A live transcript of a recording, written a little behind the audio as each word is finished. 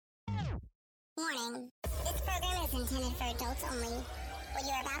Warning. This program is intended for adults only. What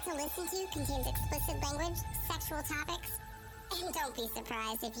you're about to listen to contains explicit language, sexual topics, and don't be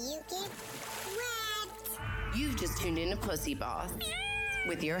surprised if you get wet. You've just tuned into Pussy Boss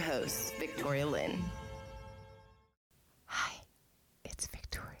with your host, Victoria Lynn. Hi, it's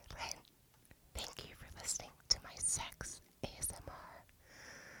Victoria Lynn. Thank you for listening to my sex ASMR.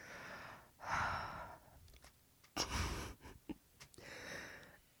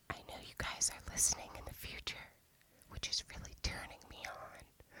 I know you guys are listening in the future, which is really turning me on.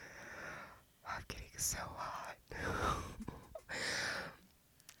 I'm getting so hot.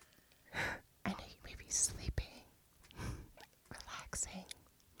 I know you may be sleeping, relaxing,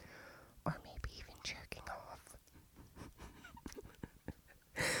 or maybe even jerking off.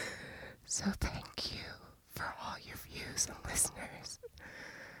 So thank you for all your views and listeners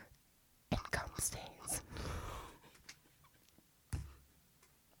and cum stains.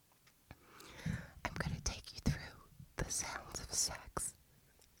 I'm going to take you through the sounds of sex,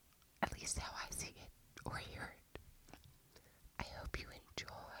 at least how I see it or hear it. I hope you enjoy.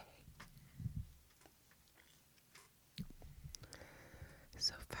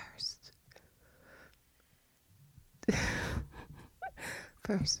 So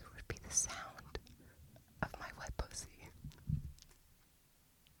first would be the sound of my wet pussy.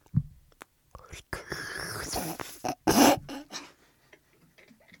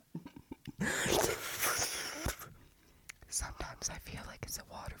 Sometimes I feel like it's a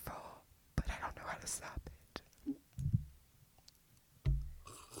waterfall, but I don't know how to stop it.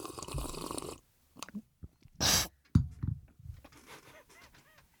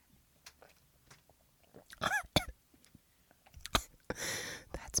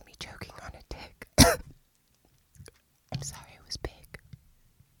 That's me choking on a dick. I'm sorry it was big.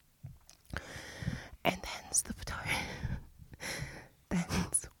 And then's the part.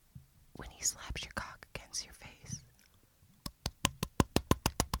 Then's when he slaps your cock against your face.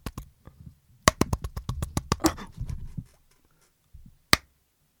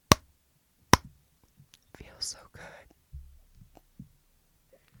 Feels so good.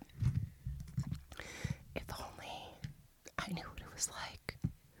 If only I knew what it was like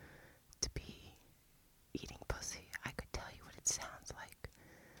to be eating pussy, I could tell you what it sounds like,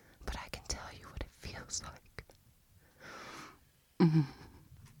 but I can tell you what it feels like. Mm-hmm.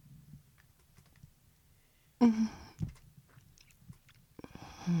 Mm-hmm.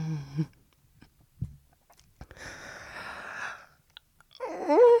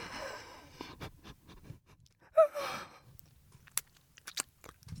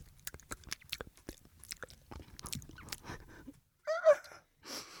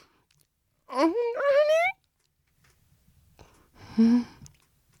 Mm-hmm.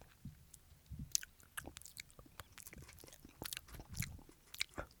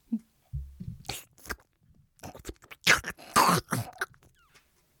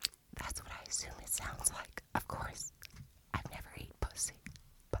 That's what I assume it sounds like. Of course, I've never eaten pussy,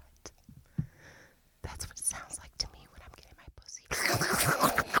 but that's what it sounds like to me when I'm getting my pussy.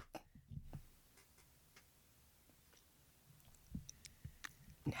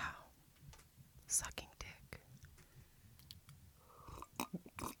 Now, sucking dick.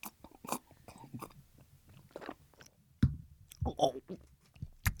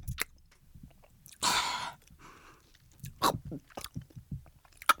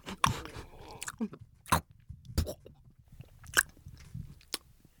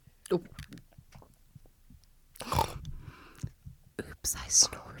 Oops, I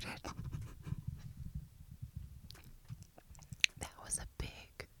snorted. That was a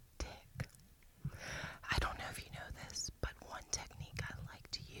big dick. I don't know if you know this, but one technique I like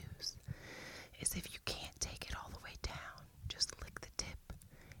to use is if you can't take it all the way down, just lick the tip.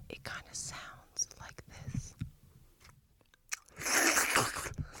 It kind of sounds like this.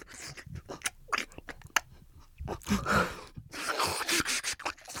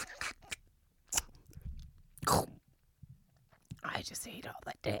 I just ate all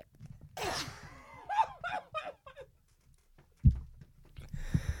that dip.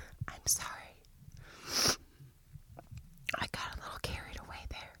 I'm sorry. I got a little carried away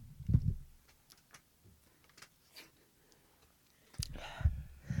there.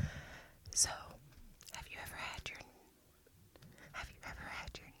 So, have you ever had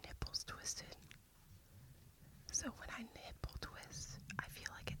your nipples twisted? So when I nipple twist, I feel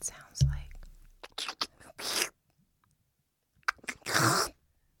like it sounds like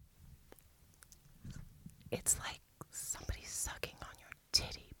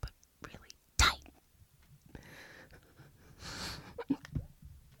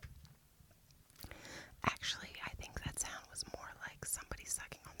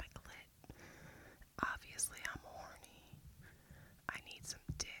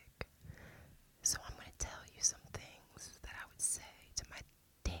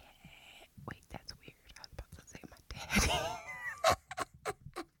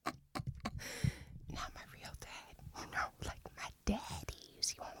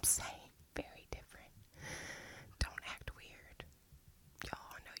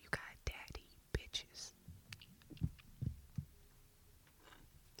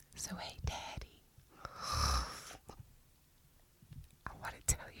So hey, Daddy, I want to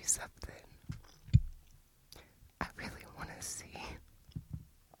tell you something. I really want to see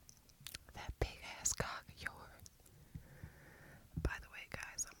that big ass cock of yours. By the way,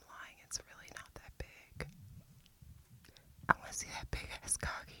 guys, I'm lying. It's really not that big. I want to see that big ass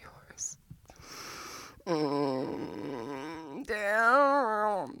cock of yours.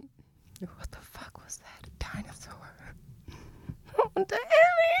 Damn. What the fuck was that? A dinosaur? Oh, Daddy.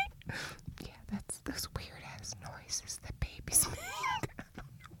 Yeah, that's those weird ass noises that babies make. I don't know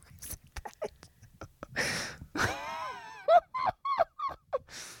why I said that.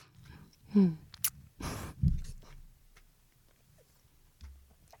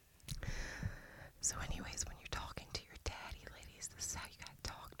 So anyways, when you're talking to your daddy, ladies, this is how you gotta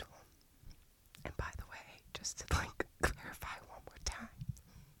talk to him. And by the way, just to clarify one more time,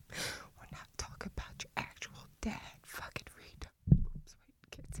 we're not talking about your actual dad. Fucking read. Oops,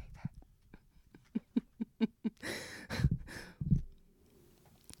 wait, can't say that.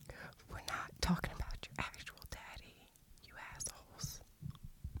 We're not talking about your actual daddy, you assholes.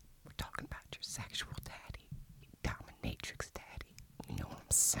 We're talking about your sexual daddy, you dominatrix daddy. You know what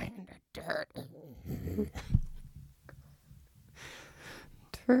I'm saying? They're dirty.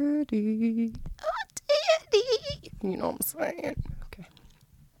 Dirty. Oh, daddy. You know what I'm saying? Okay.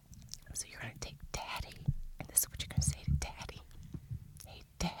 So you're going to take daddy, and this is what you're going to say to daddy. Hey,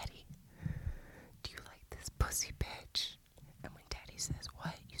 daddy, do you like this pussy bitch? And when daddy says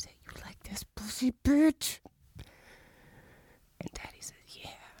what, you say, you like this pussy bitch? And daddy says, yeah.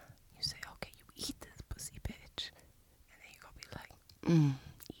 You say, okay, you eat this pussy bitch. And then you're going to be like,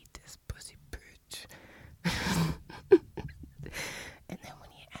 eat this pussy bitch. And then when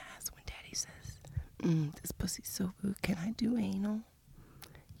he asks, when daddy says, this pussy's so good, can I do anal?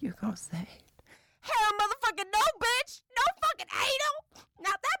 You're going to say, hell motherfucking no, bitch. No fucking anal.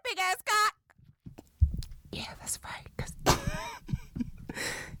 Not that big ass cock. Yeah, that's right, because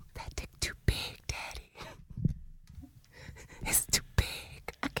that dick too big, daddy. It's too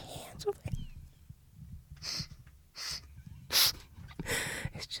big. I can't handle it.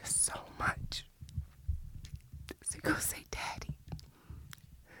 It's just so much. So you go say, daddy,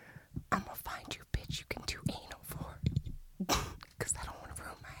 I'm gonna find you a bitch you can do anal for. Because I don't want to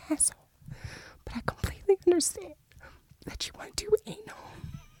ruin my asshole. But I completely understand that you want to do anal.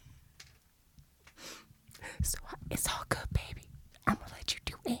 So it's all good, baby. I'm gonna let you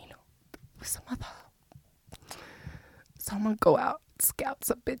do anal with some other hoe. So I'm gonna go out and scout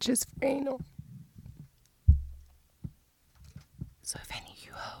some bitches for anal. So if any of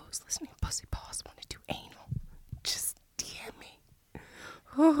you hoes listening to Pussy Paws want to do anal, just DM me.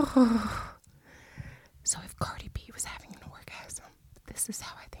 So if Cardi B was having an orgasm, this is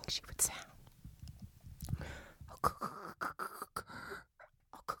how I think she would sound.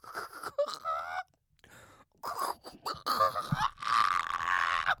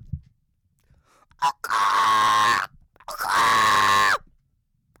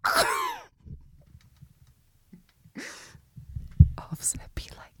 All of a sudden be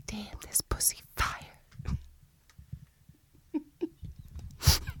like, damn, this pussy fire.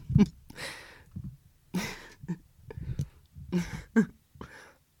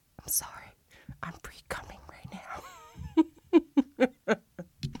 I'm sorry. I'm pre-coming right now.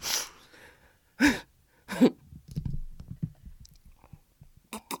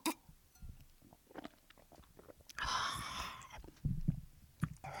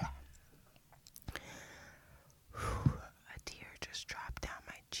 A tear just dropped down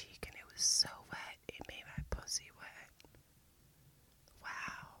my cheek and it was so wet, it made my pussy wet.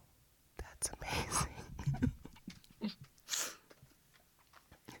 Wow, that's amazing.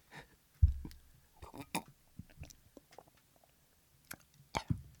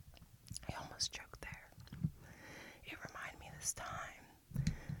 I almost choked there. It reminded me this time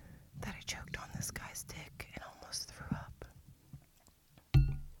that I choked on this guy's dick and almost threw up.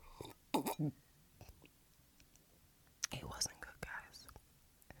 It wasn't good, guys.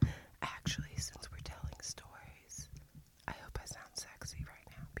 Actually, since we're telling stories, I hope I sound sexy right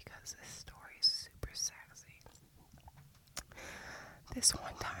now because this story is super sexy. This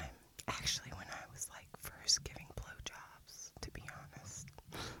one time, actually when I was like first giving blowjobs, to be honest,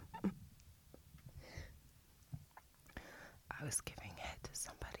 I was giving head to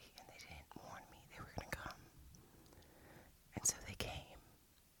somebody and they didn't warn me they were gonna come. And so they came,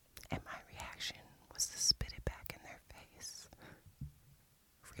 and my reaction was to spit it back in their face.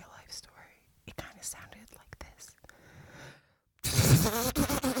 Real life story. It kind of sounded like this.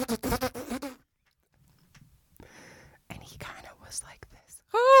 And he kind of was like this.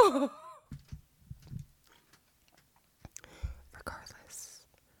 Regardless,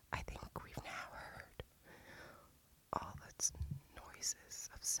 I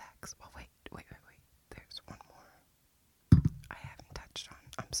Relax. Well, wait. There's one more I haven't touched on.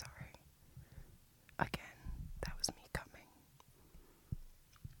 I'm sorry. Again, that was me coming.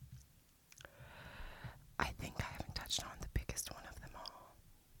 I think I haven't touched on the biggest one of them all.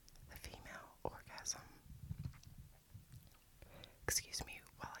 The female orgasm. Excuse me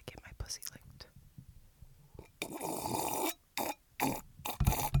while I get my pussy licked.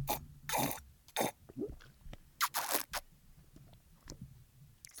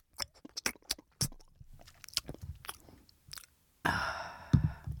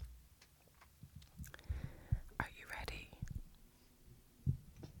 Are you ready?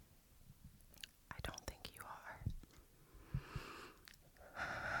 I don't think you are.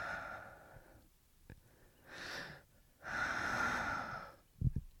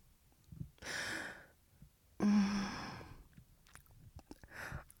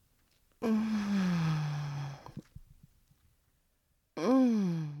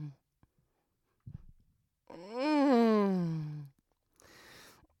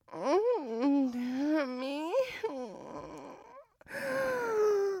 Me?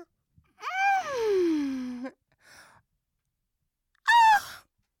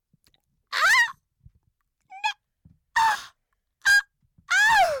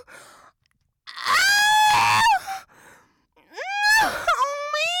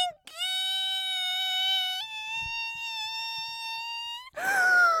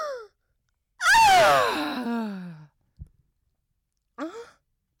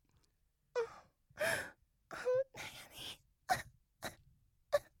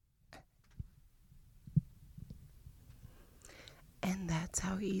 And that's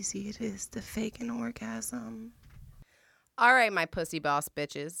how easy it is to fake an orgasm. All right, my pussy boss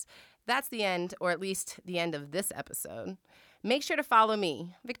bitches. That's the end, or at least the end of this episode. Make sure to follow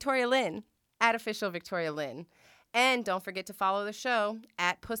me, Victoria Lynn, at Official Victoria Lynn. And don't forget to follow the show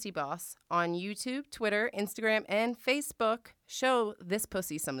at Pussy Boss on YouTube, Twitter, Instagram, and Facebook. Show this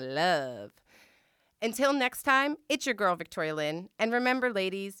pussy some love. Until next time, it's your girl, Victoria Lynn. And remember,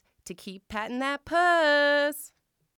 ladies, to keep patting that puss.